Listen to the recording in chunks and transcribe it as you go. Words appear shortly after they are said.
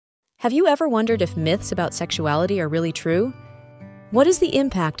Have you ever wondered if myths about sexuality are really true? What is the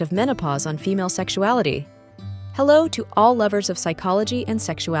impact of menopause on female sexuality? Hello to all lovers of psychology and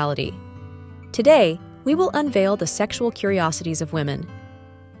sexuality. Today, we will unveil the sexual curiosities of women.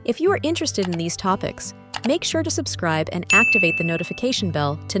 If you are interested in these topics, make sure to subscribe and activate the notification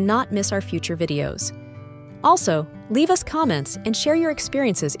bell to not miss our future videos. Also, leave us comments and share your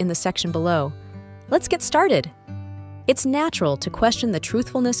experiences in the section below. Let's get started. It's natural to question the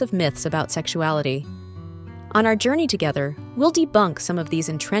truthfulness of myths about sexuality. On our journey together, we'll debunk some of these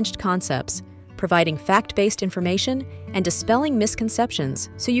entrenched concepts, providing fact-based information and dispelling misconceptions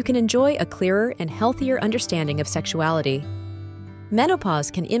so you can enjoy a clearer and healthier understanding of sexuality.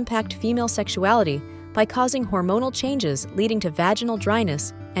 Menopause can impact female sexuality by causing hormonal changes leading to vaginal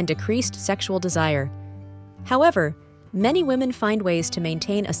dryness and decreased sexual desire. However, many women find ways to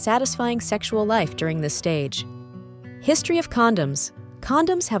maintain a satisfying sexual life during this stage. History of condoms.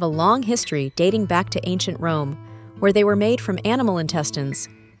 Condoms have a long history dating back to ancient Rome, where they were made from animal intestines.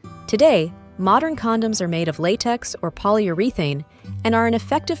 Today, modern condoms are made of latex or polyurethane and are an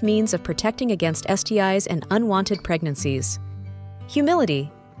effective means of protecting against STIs and unwanted pregnancies.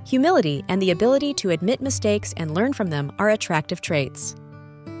 Humility. Humility and the ability to admit mistakes and learn from them are attractive traits.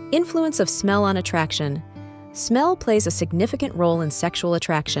 Influence of smell on attraction. Smell plays a significant role in sexual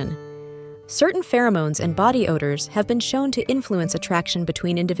attraction. Certain pheromones and body odors have been shown to influence attraction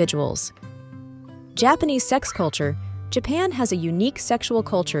between individuals. Japanese sex culture. Japan has a unique sexual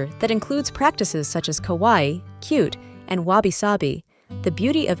culture that includes practices such as kawaii, cute, and wabi-sabi, the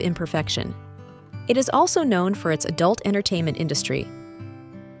beauty of imperfection. It is also known for its adult entertainment industry.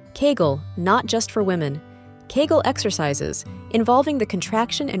 Kegel, not just for women. Kegel exercises, involving the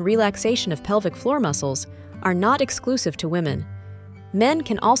contraction and relaxation of pelvic floor muscles, are not exclusive to women. Men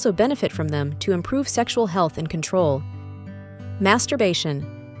can also benefit from them to improve sexual health and control. Masturbation.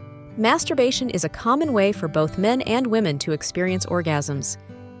 Masturbation is a common way for both men and women to experience orgasms.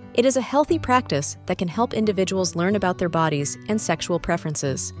 It is a healthy practice that can help individuals learn about their bodies and sexual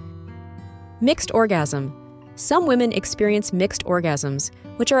preferences. Mixed orgasm. Some women experience mixed orgasms,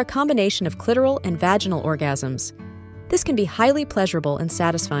 which are a combination of clitoral and vaginal orgasms. This can be highly pleasurable and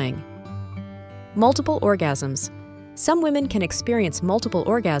satisfying. Multiple orgasms. Some women can experience multiple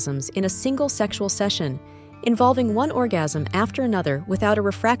orgasms in a single sexual session, involving one orgasm after another without a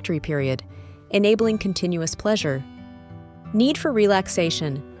refractory period, enabling continuous pleasure. Need for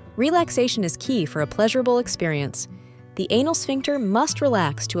relaxation. Relaxation is key for a pleasurable experience. The anal sphincter must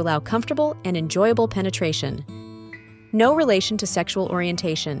relax to allow comfortable and enjoyable penetration. No relation to sexual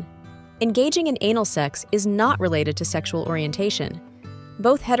orientation. Engaging in anal sex is not related to sexual orientation.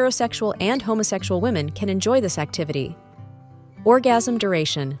 Both heterosexual and homosexual women can enjoy this activity. Orgasm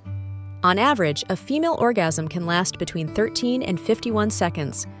duration. On average, a female orgasm can last between 13 and 51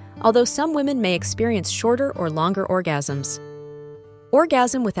 seconds, although some women may experience shorter or longer orgasms.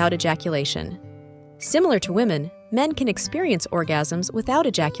 Orgasm without ejaculation. Similar to women, men can experience orgasms without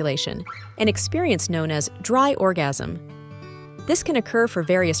ejaculation, an experience known as dry orgasm. This can occur for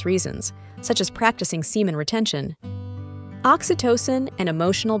various reasons, such as practicing semen retention. Oxytocin and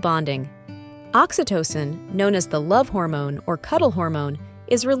emotional bonding. Oxytocin, known as the love hormone or cuddle hormone,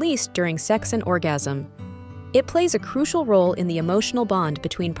 is released during sex and orgasm. It plays a crucial role in the emotional bond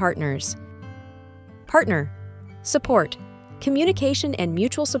between partners. Partner. Support. Communication and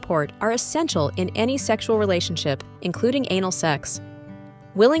mutual support are essential in any sexual relationship, including anal sex.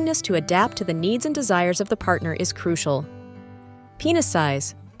 Willingness to adapt to the needs and desires of the partner is crucial. Penis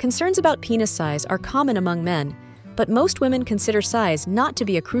size. Concerns about penis size are common among men, but most women consider size not to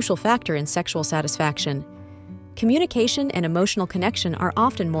be a crucial factor in sexual satisfaction. Communication and emotional connection are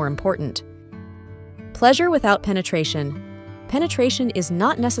often more important. Pleasure without penetration. Penetration is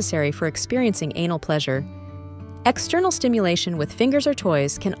not necessary for experiencing anal pleasure. External stimulation with fingers or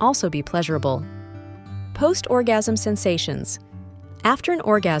toys can also be pleasurable. Post-orgasm sensations. After an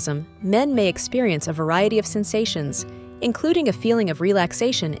orgasm, men may experience a variety of sensations, including a feeling of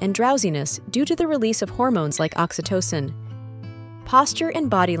relaxation and drowsiness due to the release of hormones like oxytocin. Posture and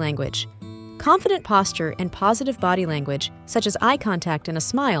body language. Confident posture and positive body language, such as eye contact and a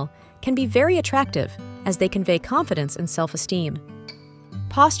smile, can be very attractive as they convey confidence and self-esteem.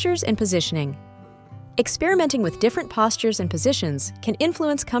 Postures and positioning. Experimenting with different postures and positions can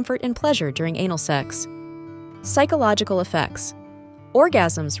influence comfort and pleasure during anal sex. Psychological effects.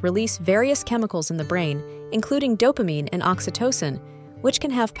 Orgasms release various chemicals in the brain, including dopamine and oxytocin, which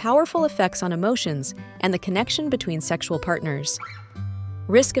can have powerful effects on emotions and the connection between sexual partners.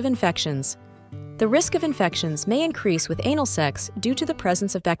 Risk of infections. The risk of infections may increase with anal sex due to the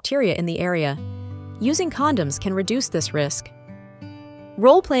presence of bacteria in the area. Using condoms can reduce this risk.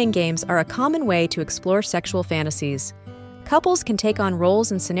 Role-playing games are a common way to explore sexual fantasies. Couples can take on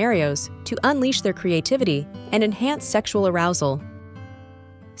roles and scenarios to unleash their creativity and enhance sexual arousal.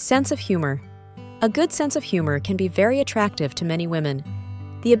 Sense of humor. A good sense of humor can be very attractive to many women.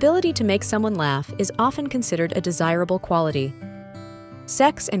 The ability to make someone laugh is often considered a desirable quality.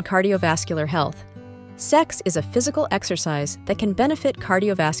 Sex and cardiovascular health. Sex is a physical exercise that can benefit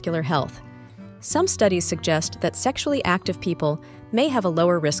cardiovascular health. Some studies suggest that sexually active people may have a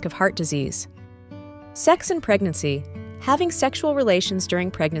lower risk of heart disease. Sex and pregnancy. Having sexual relations during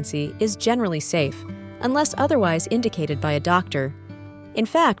pregnancy is generally safe, unless otherwise indicated by a doctor. In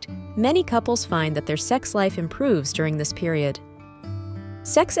fact, many couples find that their sex life improves during this period.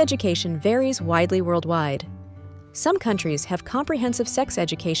 Sex education varies widely worldwide. Some countries have comprehensive sex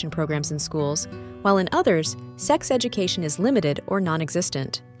education programs in schools, while in others, sex education is limited or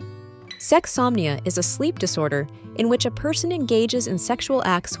non-existent. Sexsomnia is a sleep disorder in which a person engages in sexual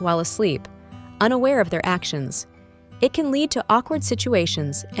acts while asleep, unaware of their actions. It can lead to awkward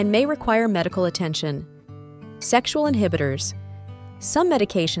situations and may require medical attention. Sexual inhibitors. Some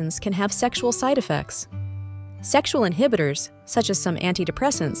medications can have sexual side effects. Sexual inhibitors, such as some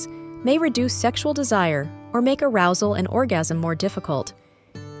antidepressants, may reduce sexual desire or make arousal and orgasm more difficult.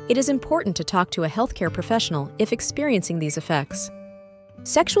 It is important to talk to a healthcare professional if experiencing these effects.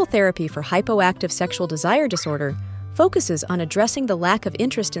 Sexual therapy for hypoactive sexual desire disorder focuses on addressing the lack of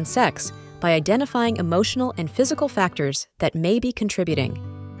interest in sex by identifying emotional and physical factors that may be contributing.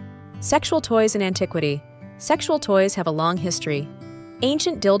 Sexual toys in antiquity. Sexual toys have a long history.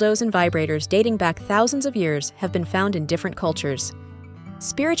 Ancient dildos and vibrators dating back thousands of years have been found in different cultures.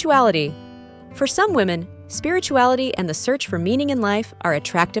 Spirituality. For some women, spirituality and the search for meaning in life are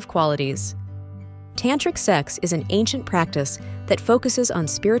attractive qualities. Tantric sex is an ancient practice that focuses on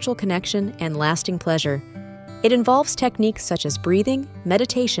spiritual connection and lasting pleasure. It involves techniques such as breathing,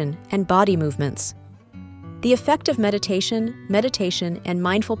 meditation, and body movements. The effect of meditation, and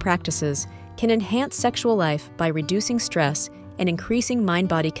mindful practices can enhance sexual life by reducing stress and increasing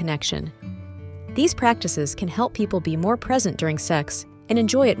mind-body connection. These practices can help people be more present during sex and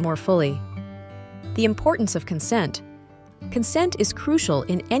enjoy it more fully. The importance of consent. Consent is crucial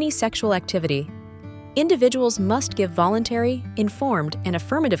in any sexual activity. Individuals must give voluntary, informed, and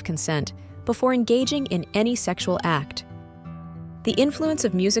affirmative consent before engaging in any sexual act. The influence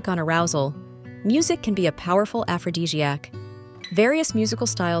of music on arousal. Music can be a powerful aphrodisiac. Various musical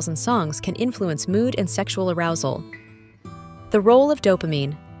styles and songs can influence mood and sexual arousal. The role of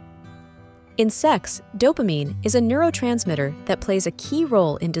dopamine. In sex, dopamine is a neurotransmitter that plays a key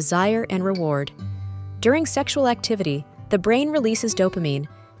role in desire and reward. During sexual activity, the brain releases dopamine,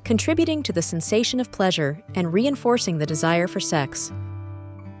 contributing to the sensation of pleasure and reinforcing the desire for sex.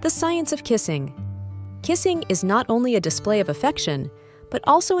 The science of kissing. Kissing is not only a display of affection, but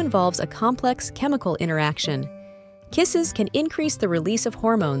also involves a complex chemical interaction. Kisses can increase the release of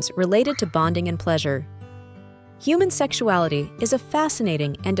hormones related to bonding and pleasure. Human sexuality is a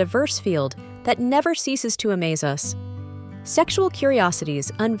fascinating and diverse field that never ceases to amaze us. Sexual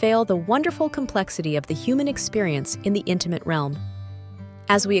curiosities unveil the wonderful complexity of the human experience in the intimate realm.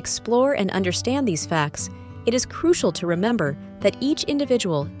 As we explore and understand these facts, it is crucial to remember that each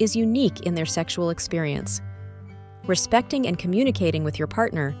individual is unique in their sexual experience. Respecting and communicating with your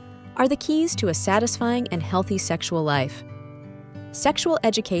partner are the keys to a satisfying and healthy sexual life. Sexual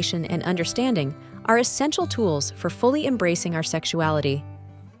education and understanding are essential tools for fully embracing our sexuality.